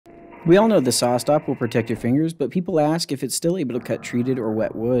We all know the SawStop will protect your fingers, but people ask if it's still able to cut treated or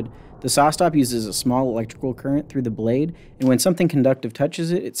wet wood. The SawStop uses a small electrical current through the blade, and when something conductive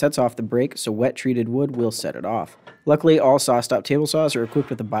touches it, it sets off the brake, so wet treated wood will set it off. Luckily, all SawStop table saws are equipped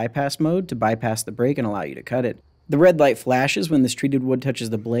with a bypass mode to bypass the brake and allow you to cut it. The red light flashes when this treated wood touches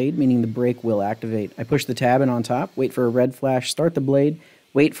the blade, meaning the brake will activate. I push the tab in on top, wait for a red flash, start the blade,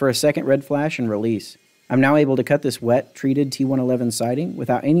 wait for a second red flash, and release. I'm now able to cut this wet, treated T111 siding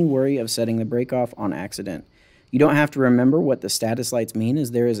without any worry of setting the brake off on accident. You don't have to remember what the status lights mean,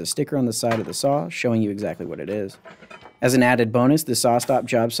 as there is a sticker on the side of the saw showing you exactly what it is. As an added bonus, the SawStop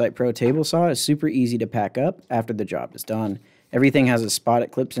JobSite Pro table saw is super easy to pack up after the job is done. Everything has a spot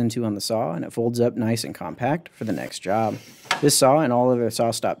it clips into on the saw, and it folds up nice and compact for the next job. This saw and all other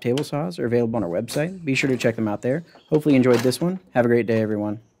SawStop table saws are available on our website. Be sure to check them out there. Hopefully you enjoyed this one. Have a great day,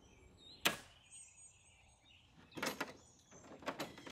 everyone.